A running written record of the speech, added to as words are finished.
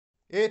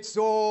It's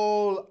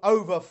all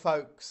over,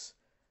 folks.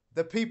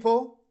 The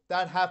people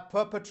that have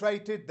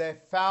perpetrated their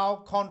foul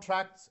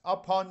contracts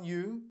upon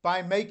you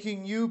by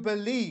making you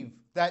believe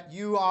that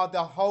you are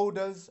the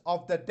holders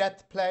of the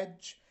death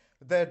pledge,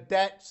 the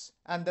debts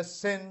and the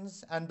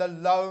sins and the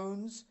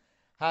loans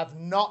have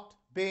not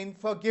been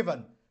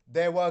forgiven.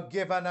 They were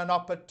given an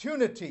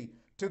opportunity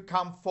to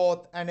come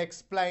forth and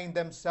explain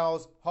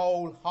themselves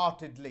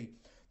wholeheartedly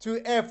to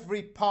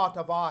every part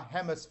of our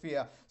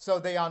hemisphere, so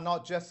they are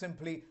not just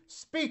simply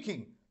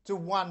speaking to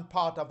one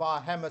part of our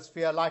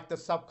hemisphere like the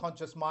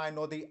subconscious mind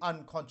or the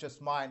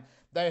unconscious mind.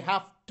 They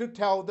have to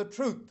tell the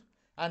truth,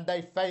 and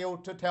they fail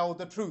to tell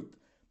the truth,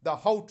 the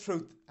whole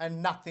truth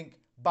and nothing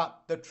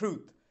but the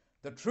truth.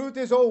 The truth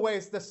is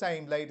always the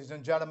same, ladies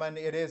and gentlemen.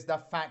 It is the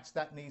facts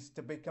that needs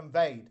to be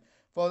conveyed.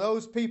 For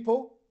those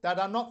people that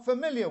are not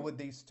familiar with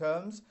these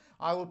terms,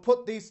 I will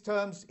put these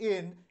terms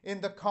in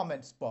the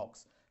comments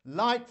box.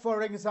 Like,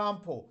 for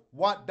example,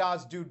 what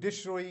does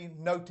judiciary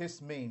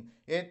notice mean?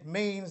 It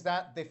means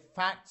that the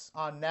facts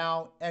are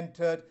now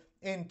entered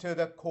into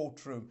the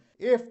courtroom.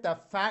 If the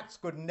facts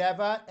could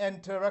never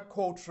enter a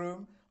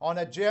courtroom on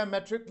a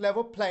geometric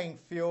level playing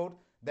field,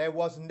 there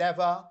was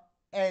never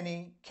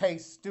any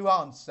case to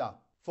answer.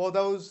 For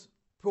those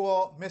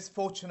poor,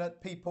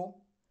 misfortunate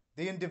people,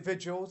 the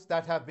individuals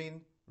that have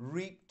been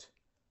reaped,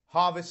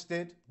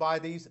 harvested by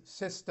these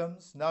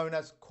systems known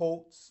as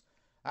courts,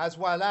 as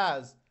well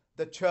as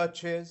the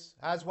churches,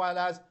 as well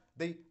as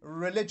the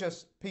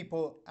religious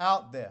people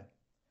out there.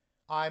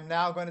 I'm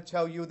now going to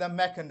tell you the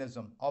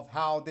mechanism of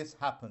how this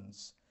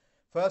happens.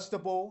 First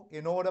of all,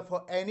 in order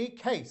for any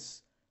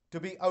case to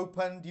be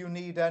opened, you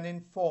need an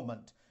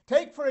informant.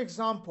 Take, for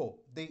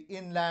example, the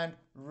Inland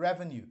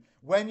Revenue.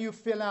 When you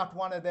fill out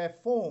one of their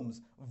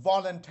forms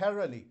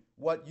voluntarily,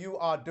 what you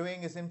are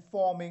doing is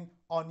informing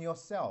on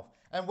yourself.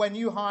 And when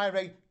you hire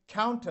an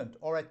accountant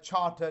or a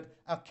chartered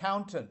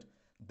accountant,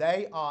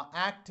 they are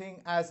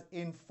acting as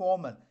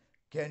informant.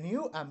 Can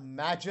you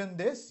imagine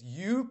this?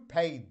 You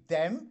pay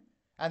them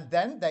and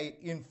then they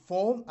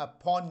inform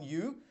upon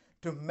you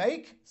to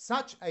make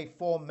such a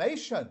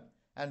formation.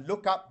 And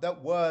look up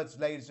that words,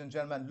 ladies and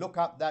gentlemen, look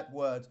up that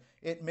word.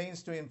 It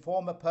means to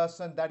inform a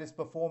person that is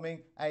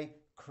performing a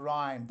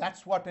crime.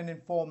 That's what an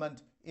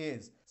informant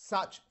is.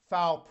 Such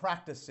foul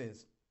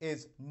practices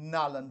is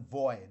null and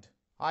void.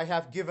 I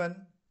have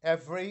given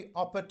every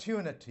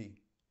opportunity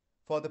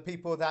for the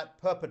people that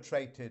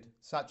perpetrated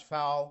such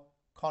foul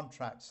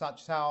contracts,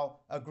 such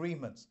foul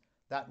agreements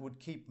that would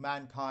keep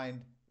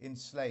mankind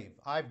enslaved.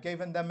 I've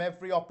given them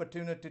every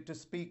opportunity to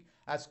speak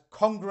as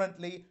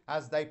congruently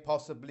as they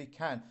possibly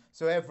can,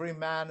 so every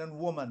man and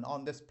woman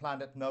on this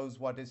planet knows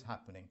what is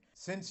happening.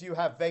 Since you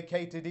have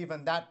vacated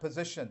even that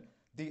position,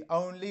 the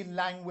only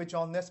language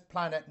on this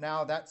planet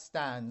now that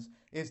stands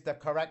is the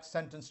correct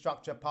sentence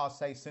structure,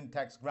 passe,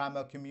 syntax,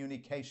 grammar,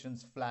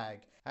 communications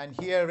flag. And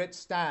here it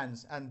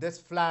stands, and this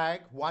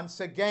flag, once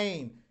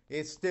again,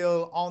 is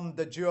still on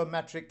the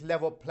geometric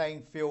level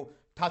playing field,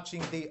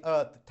 touching the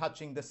earth,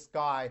 touching the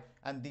sky,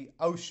 and the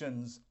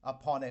oceans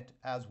upon it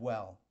as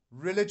well.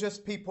 Religious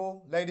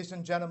people, ladies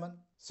and gentlemen,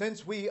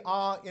 since we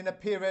are in a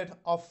period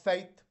of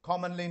faith,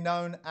 commonly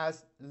known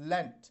as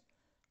Lent,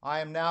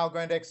 I am now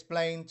going to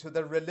explain to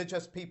the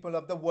religious people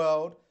of the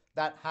world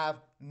that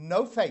have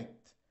no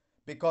faith,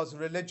 because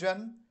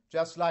religion,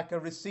 just like a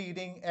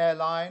receding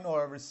airline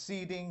or a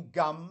receding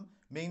gum,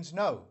 means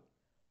no.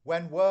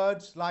 When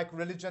words like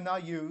religion are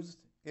used,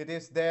 it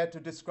is there to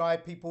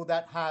describe people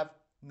that have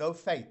no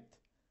faith.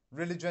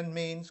 Religion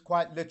means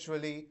quite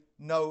literally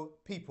no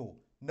people,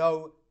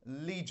 no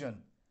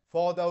legion.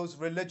 For those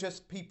religious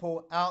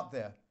people out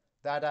there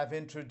that have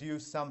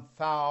introduced some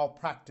foul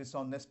practice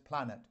on this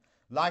planet,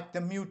 like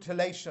the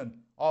mutilation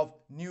of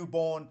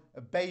newborn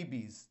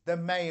babies, the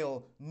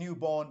male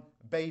newborn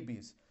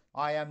babies,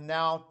 I am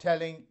now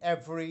telling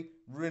every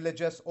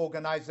religious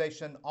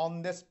organization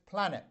on this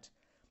planet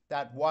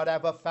that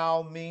whatever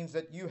foul means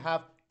that you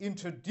have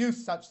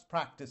introduced such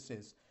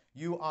practices,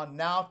 you are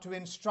now to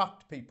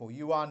instruct people.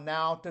 You are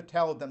now to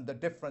tell them the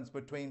difference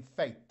between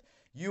faith.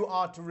 You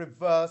are to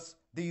reverse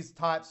these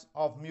types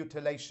of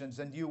mutilations,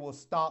 and you will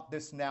start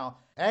this now.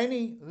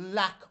 Any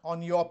lack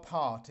on your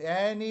part,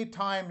 any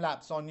time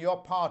lapse on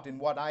your part in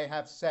what I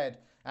have said,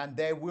 and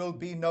there will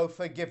be no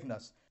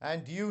forgiveness.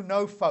 And you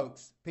know,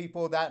 folks,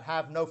 people that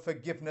have no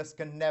forgiveness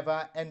can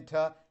never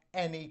enter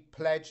any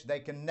pledge. They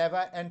can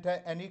never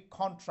enter any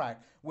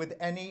contract with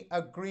any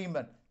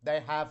agreement.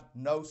 They have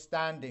no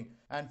standing.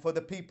 And for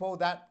the people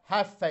that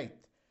have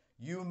faith,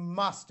 you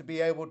must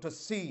be able to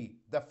see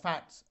the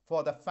facts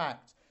for the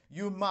facts.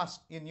 You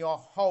must, in your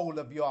whole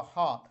of your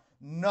heart,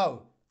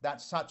 know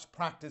that such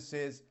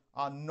practices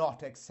are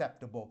not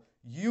acceptable.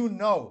 You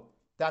know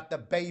that the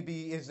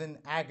baby is in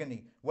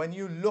agony. When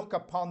you look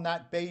upon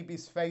that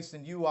baby's face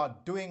and you are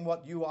doing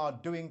what you are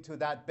doing to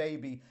that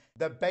baby,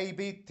 the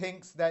baby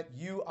thinks that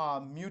you are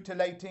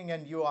mutilating,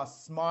 and you are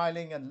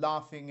smiling and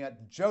laughing and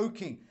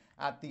joking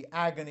at the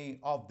agony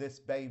of this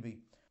baby.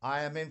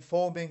 I am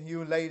informing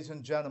you, ladies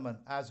and gentlemen,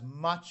 as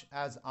much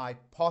as I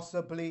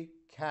possibly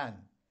can.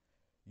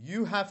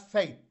 You have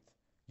faith.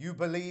 You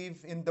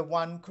believe in the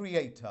one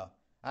Creator,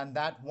 and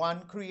that one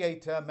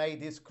Creator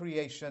made His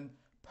creation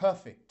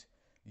perfect.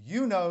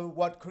 You know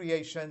what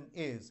creation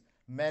is.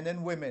 Men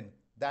and women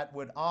that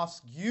would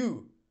ask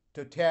you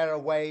to tear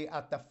away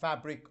at the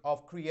fabric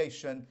of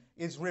creation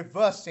is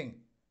reversing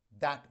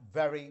that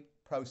very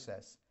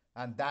process,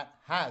 and that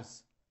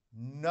has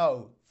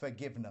no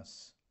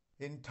forgiveness.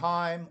 In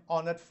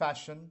time-honored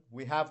fashion,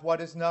 we have what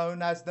is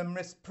known as the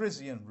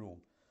Misprision rule.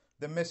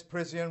 The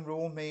Misprision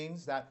rule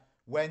means that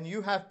when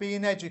you have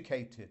been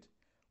educated,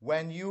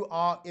 when you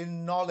are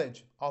in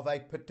knowledge of a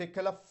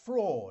particular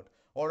fraud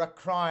or a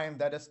crime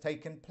that has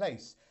taken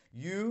place,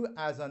 you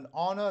as an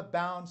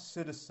honor-bound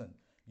citizen,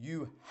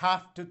 you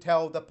have to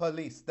tell the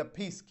police, the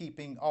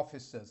peacekeeping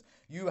officers,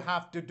 you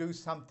have to do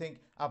something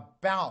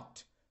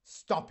about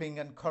stopping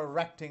and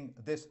correcting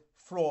this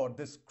fraud,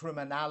 this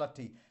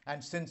criminality.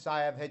 And since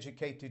I have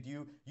educated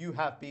you, you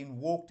have been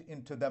walked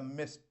into the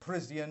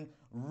Misprision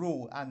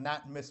rule, and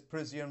that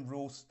Misprision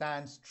rule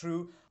stands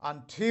true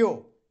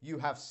until you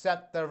have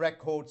set the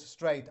record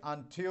straight,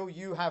 until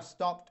you have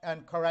stopped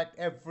and correct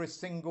every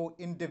single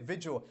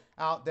individual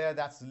out there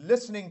that's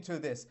listening to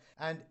this,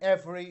 and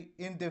every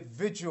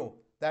individual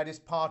that is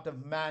part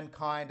of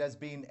mankind has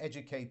been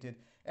educated.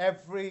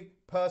 Every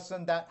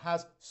person that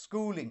has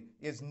schooling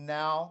is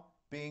now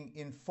being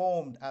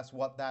informed as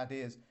what that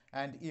is.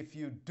 And if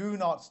you do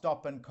not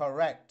stop and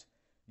correct,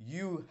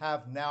 you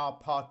have now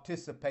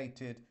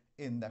participated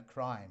in the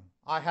crime.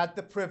 I had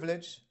the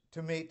privilege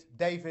to meet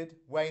David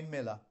Wayne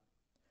Miller.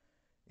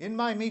 In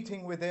my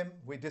meeting with him,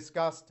 we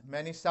discussed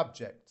many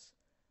subjects.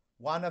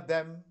 One of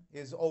them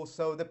is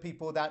also the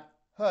people that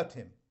hurt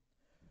him.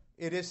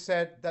 It is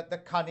said that the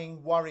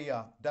cunning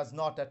warrior does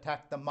not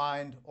attack the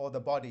mind or the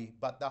body,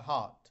 but the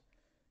heart.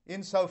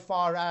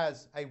 Insofar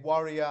as a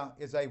warrior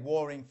is a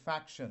warring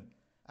faction,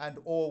 and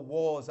all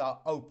wars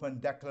are open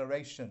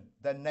declaration,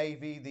 the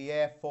Navy, the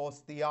Air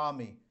Force, the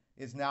Army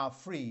is now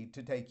free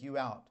to take you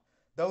out.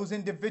 Those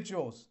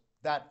individuals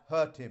that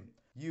hurt him,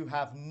 you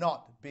have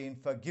not been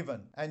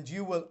forgiven, and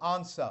you will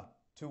answer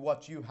to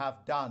what you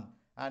have done.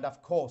 And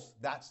of course,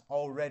 that's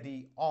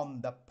already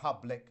on the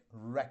public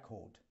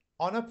record.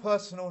 On a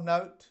personal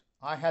note,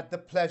 I had the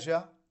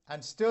pleasure,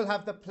 and still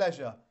have the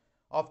pleasure,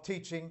 of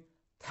teaching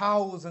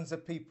thousands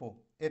of people.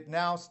 It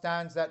now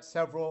stands at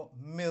several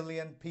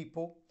million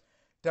people,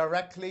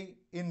 directly,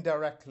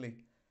 indirectly.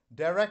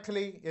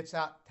 Directly, it's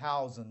at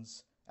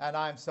thousands, and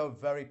I'm so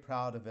very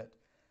proud of it.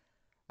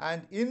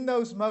 And in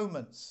those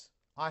moments,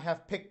 I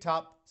have picked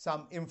up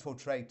some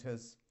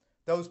infiltrators,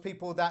 those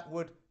people that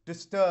would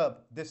disturb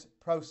this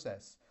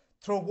process,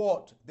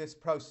 thwart this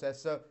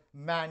process, so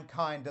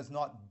mankind does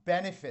not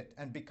benefit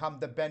and become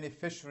the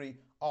beneficiary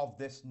of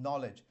this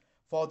knowledge.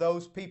 For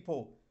those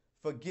people,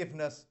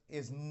 forgiveness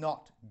is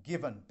not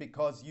given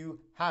because you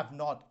have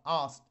not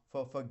asked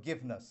for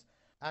forgiveness.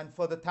 And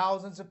for the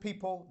thousands of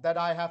people that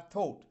I have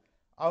taught,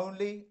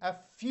 only a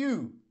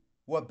few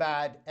were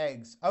bad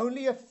eggs.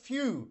 Only a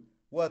few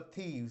were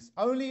thieves.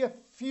 Only a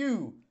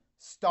few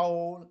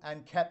stole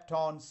and kept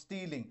on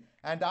stealing.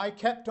 And I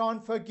kept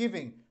on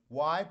forgiving.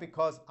 Why?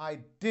 Because I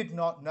did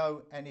not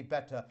know any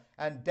better.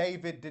 And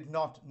David did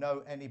not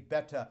know any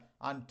better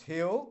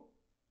until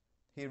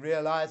he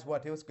realized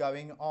what was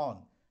going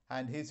on.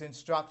 And his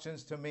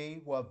instructions to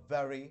me were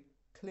very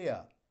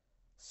clear.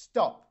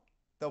 Stop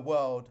the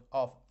world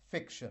of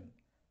fiction.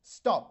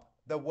 Stop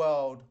the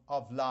world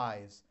of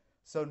lies.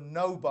 So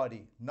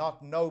nobody,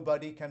 not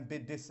nobody, can be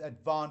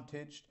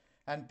disadvantaged,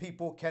 and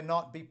people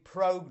cannot be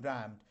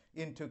programmed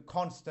into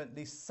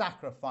constantly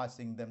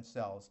sacrificing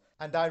themselves.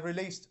 And I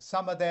released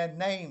some of their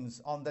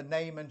names on the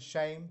Name and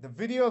Shame, the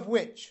video of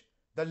which,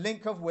 the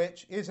link of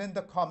which is in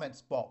the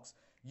comments box.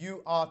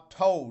 You are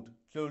told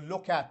to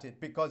look at it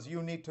because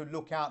you need to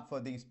look out for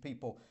these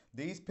people.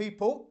 These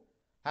people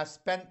have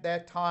spent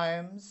their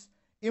times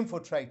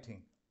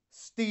infiltrating,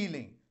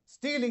 stealing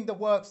the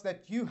works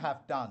that you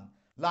have done,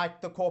 like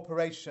the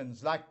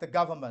corporations, like the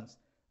governments.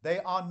 They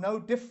are no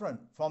different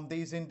from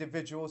these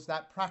individuals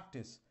that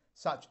practice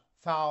such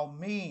foul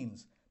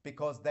means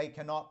because they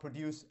cannot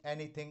produce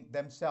anything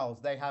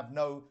themselves. They have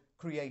no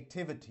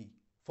creativity.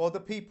 For the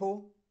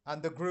people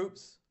and the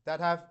groups that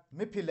have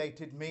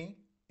manipulated me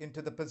into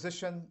the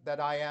position that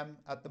I am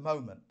at the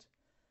moment,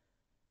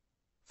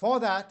 for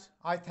that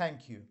I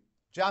thank you.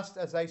 Just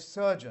as a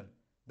surgeon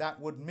that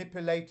would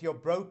manipulate your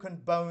broken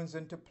bones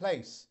into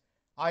place,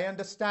 I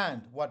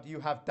understand what you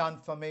have done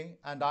for me,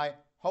 and I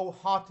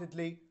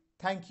wholeheartedly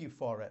thank you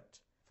for it.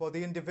 For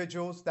the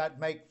individuals that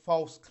make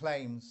false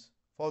claims,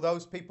 for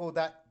those people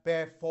that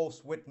bear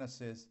false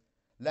witnesses,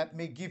 let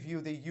me give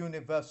you the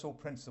universal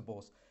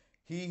principles.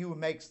 He who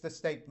makes the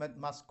statement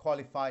must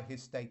qualify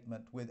his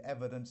statement with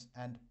evidence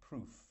and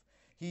proof.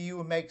 He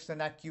who makes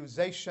an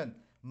accusation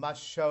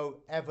must show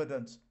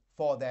evidence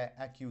for their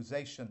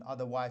accusation,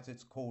 otherwise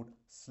it's called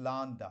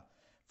slander.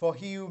 For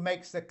he who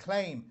makes a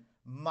claim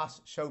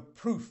must show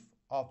proof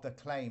of the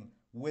claim.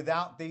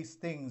 Without these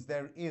things,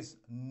 there is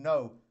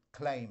no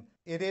claim.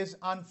 It is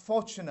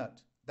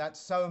unfortunate that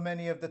so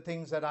many of the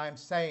things that I am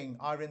saying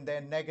are in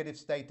their negative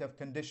state of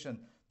condition.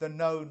 the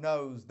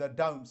no-nos, the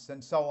don'ts,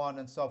 and so on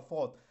and so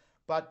forth.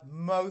 But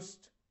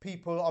most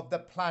people of the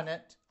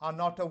planet are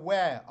not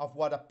aware of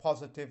what a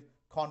positive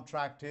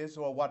contract is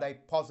or what a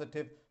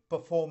positive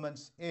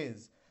performance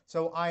is.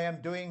 So I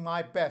am doing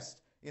my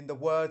best in the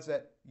words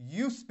that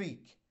you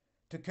speak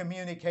to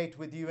communicate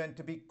with you and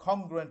to be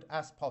congruent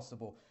as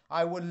possible.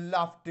 I would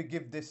love to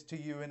give this to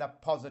you in a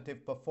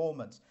positive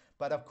performance,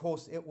 but of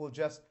course it will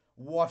just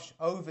wash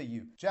over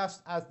you,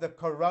 just as the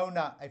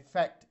corona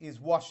effect is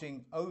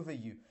washing over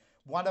you.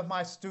 One of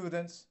my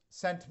students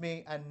sent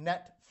me a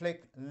Netflix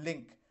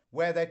link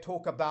where they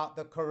talk about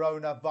the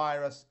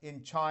coronavirus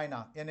in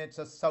China, and it's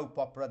a soap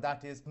opera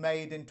that is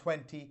made in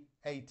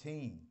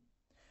 2018.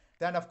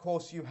 Then, of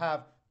course, you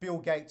have Bill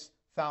Gates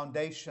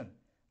Foundation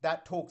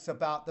that talks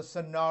about the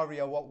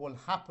scenario, what will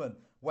happen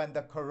when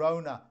the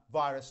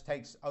coronavirus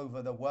takes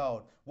over the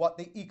world, what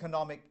the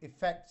economic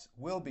effects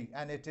will be,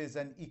 and it is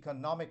an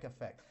economic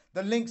effect.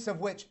 The links of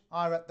which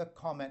are at the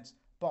comments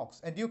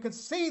box. And you can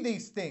see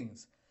these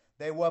things.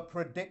 They were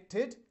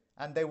predicted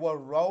and they were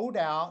rolled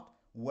out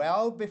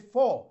well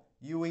before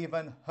you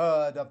even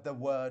heard of the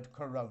word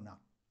corona.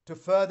 To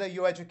further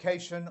your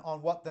education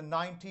on what the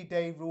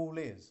 90-day rule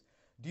is,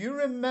 do you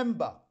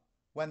remember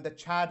when the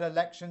Chad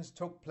elections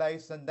took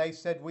place and they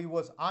said we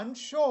was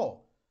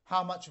unsure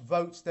how much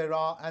votes there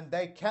are, and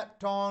they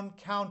kept on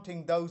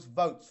counting those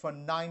votes for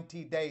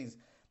 90 days.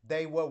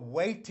 They were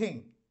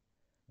waiting.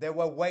 They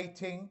were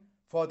waiting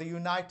for the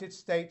United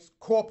States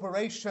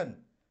corporation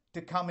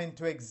to come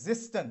into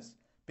existence,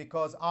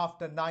 because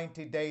after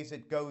 90 days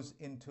it goes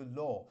into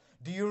law.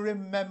 Do you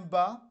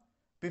remember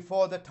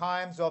before the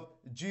times of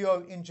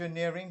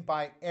geoengineering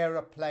by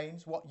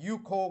aeroplanes, what you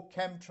call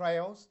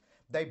chemtrails?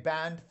 They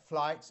banned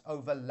flights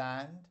over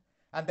land,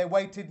 and they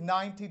waited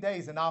 90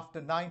 days, and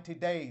after 90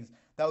 days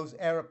those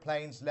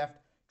aeroplanes left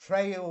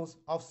trails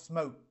of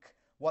smoke,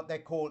 what they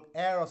call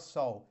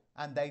aerosol,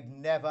 and they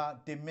never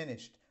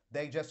diminished.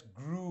 They just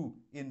grew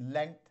in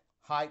length,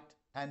 height,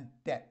 and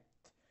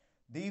depth.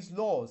 These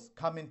laws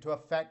come into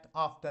effect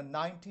after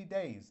 90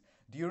 days.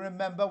 Do you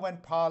remember when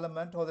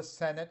Parliament or the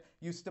Senate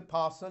used to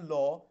pass a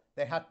law?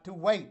 They had to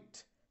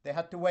wait. They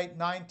had to wait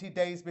 90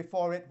 days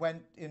before it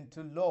went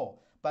into law.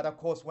 But of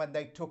course, when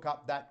they took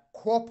up that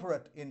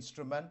corporate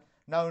instrument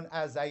known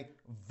as a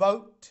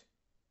vote,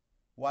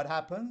 what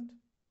happened?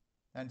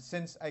 And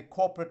since a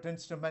corporate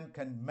instrument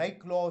can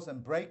make laws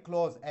and break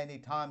laws any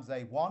time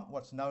they want,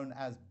 what's known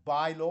as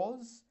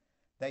bylaws,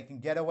 they can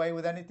get away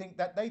with anything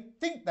that they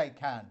think they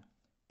can,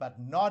 but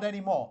not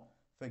anymore.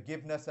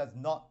 Forgiveness has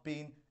not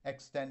been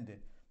extended.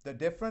 The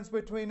difference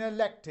between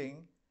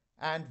electing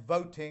and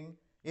voting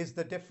is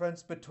the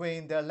difference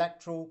between the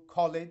electoral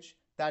college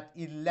that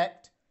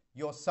elect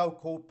your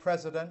so-called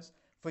presidents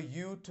for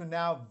you to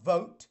now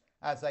vote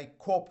as a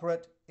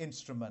corporate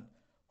instrument.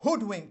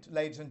 Hoodwinked,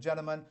 ladies and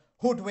gentlemen,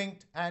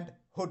 hoodwinked and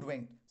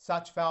hoodwinked.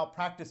 Such foul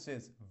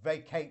practices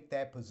vacate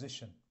their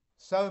position.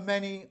 So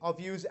many of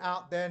you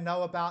out there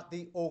know about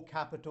the all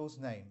capitals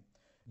name.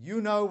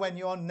 You know when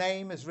your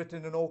name is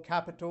written in all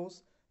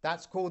capitals,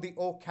 that's called the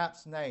all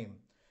caps name.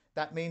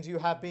 That means you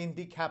have been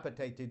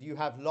decapitated, you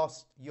have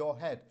lost your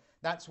head.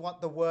 That's what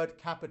the word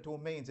capital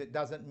means. It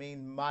doesn't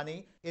mean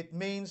money. It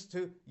means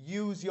to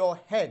use your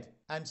head.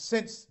 And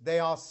since they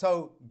are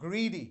so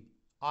greedy,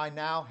 I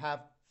now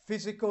have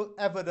physical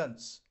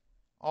evidence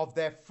of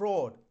their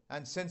fraud.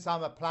 And since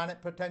I'm a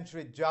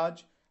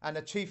Plenipotentiary-Judge and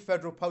a Chief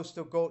Federal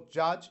Postal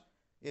Court-Judge,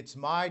 it's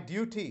my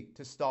duty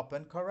to stop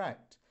and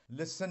correct.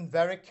 Listen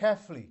very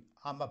carefully.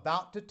 I'm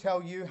about to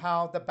tell you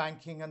how the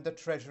banking and the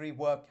treasury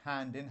work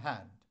hand in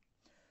hand.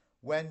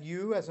 When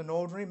you, as an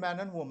ordinary man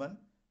and woman,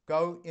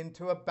 go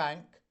into a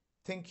bank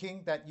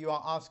thinking that you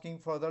are asking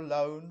for the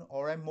loan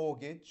or a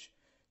mortgage,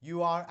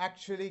 you are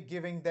actually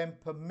giving them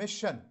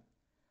permission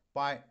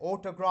by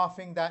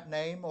autographing that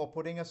name or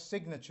putting a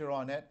signature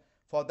on it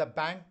for the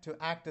bank to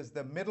act as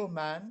the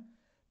middleman,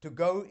 to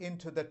go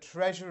into the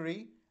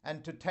treasury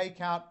and to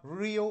take out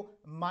real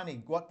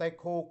money, what they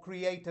call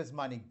creators'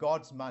 money,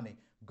 God's money,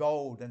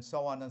 gold, and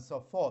so on and so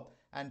forth,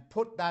 and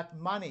put that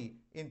money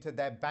into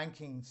their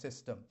banking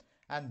system.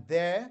 And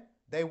there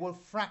they will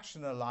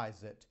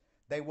fractionalize it.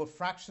 They will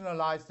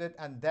fractionalize it,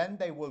 and then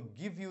they will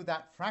give you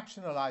that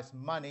fractionalized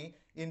money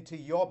into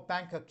your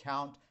bank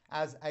account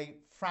as a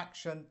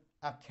fraction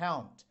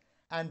account.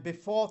 And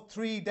before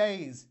 3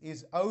 days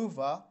is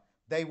over,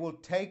 they will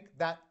take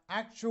that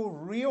actual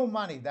real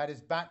money that is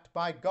backed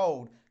by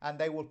gold and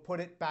they will put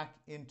it back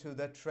into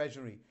the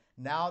treasury.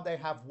 Now they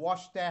have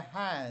washed their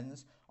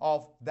hands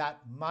of that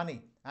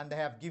money and they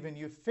have given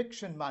you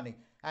fiction money.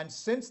 And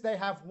since they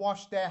have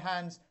washed their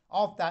hands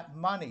of that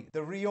money,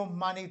 the real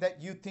money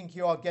that you think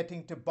you are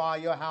getting to buy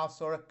your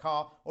house or a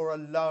car or a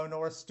loan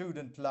or a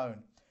student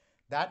loan,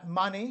 that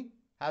money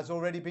has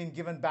already been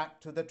given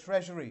back to the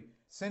treasury.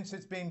 Since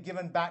it's been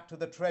given back to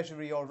the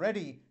treasury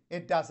already,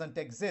 it doesn't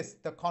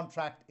exist. The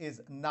contract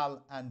is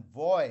null and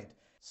void.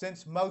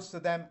 Since most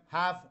of them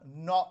have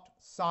not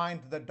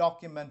signed the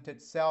document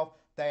itself,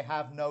 they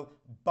have no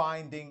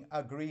binding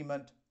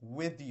agreement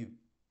with you.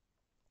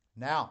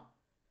 Now,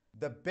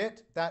 the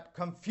bit that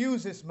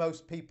confuses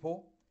most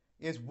people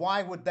is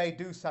why would they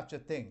do such a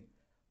thing?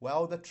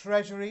 Well, the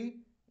treasury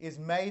is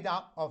made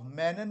up of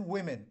men and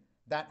women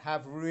that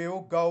have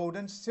real gold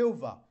and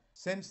silver.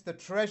 Since the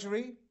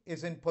treasury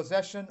is in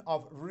possession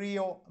of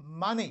real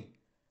money,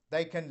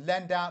 they can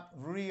lend out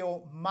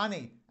real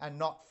money and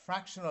not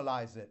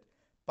fractionalize it.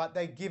 But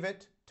they give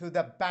it to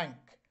the bank,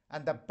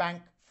 and the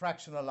bank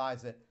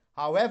fractionalize it.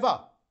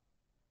 However,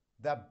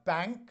 the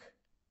bank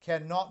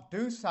cannot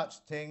do such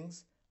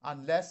things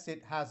unless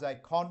it has a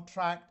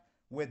contract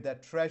with the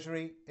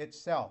treasury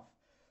itself.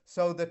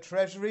 So the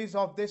treasuries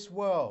of this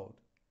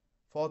world,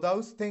 for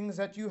those things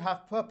that you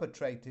have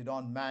perpetrated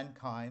on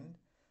mankind,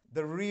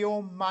 the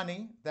real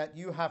money that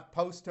you have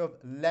supposed to have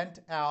lent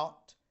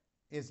out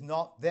is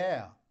not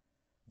there.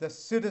 The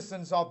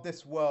citizens of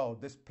this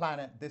world, this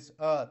planet, this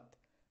earth,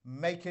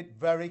 make it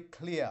very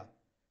clear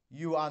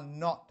you are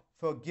not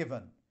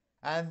forgiven.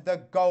 And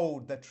the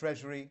gold, the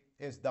treasury,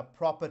 is the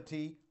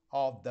property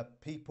of the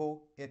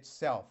people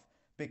itself,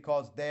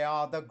 because they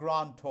are the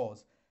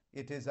grantors.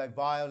 It is a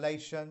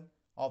violation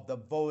of the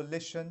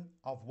volition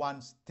of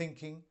one's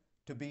thinking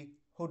to be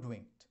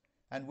hoodwinked.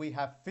 And we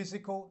have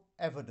physical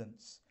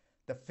evidence,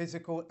 the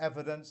physical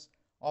evidence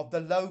of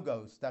the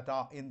logos that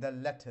are in the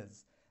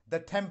letters, the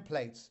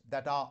templates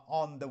that are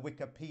on the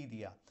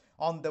Wikipedia,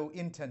 on the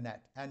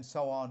internet, and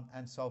so on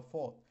and so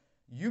forth.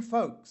 You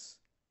folks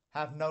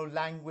have no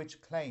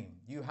language claim.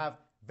 You have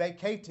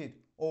vacated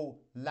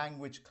all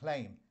language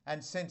claim.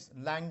 And since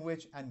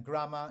language and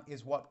grammar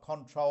is what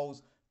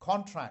controls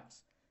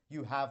contracts,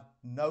 you have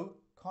no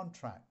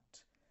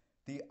contract.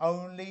 The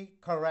only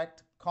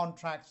correct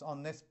contracts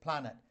on this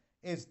planet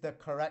is the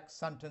correct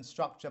sentence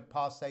structure,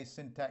 passe,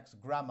 syntax,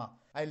 grammar.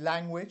 A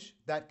language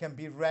that can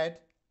be read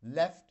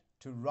left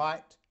to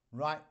right,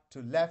 right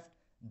to left,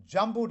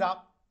 jumbled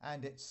up,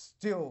 and it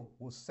still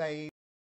will say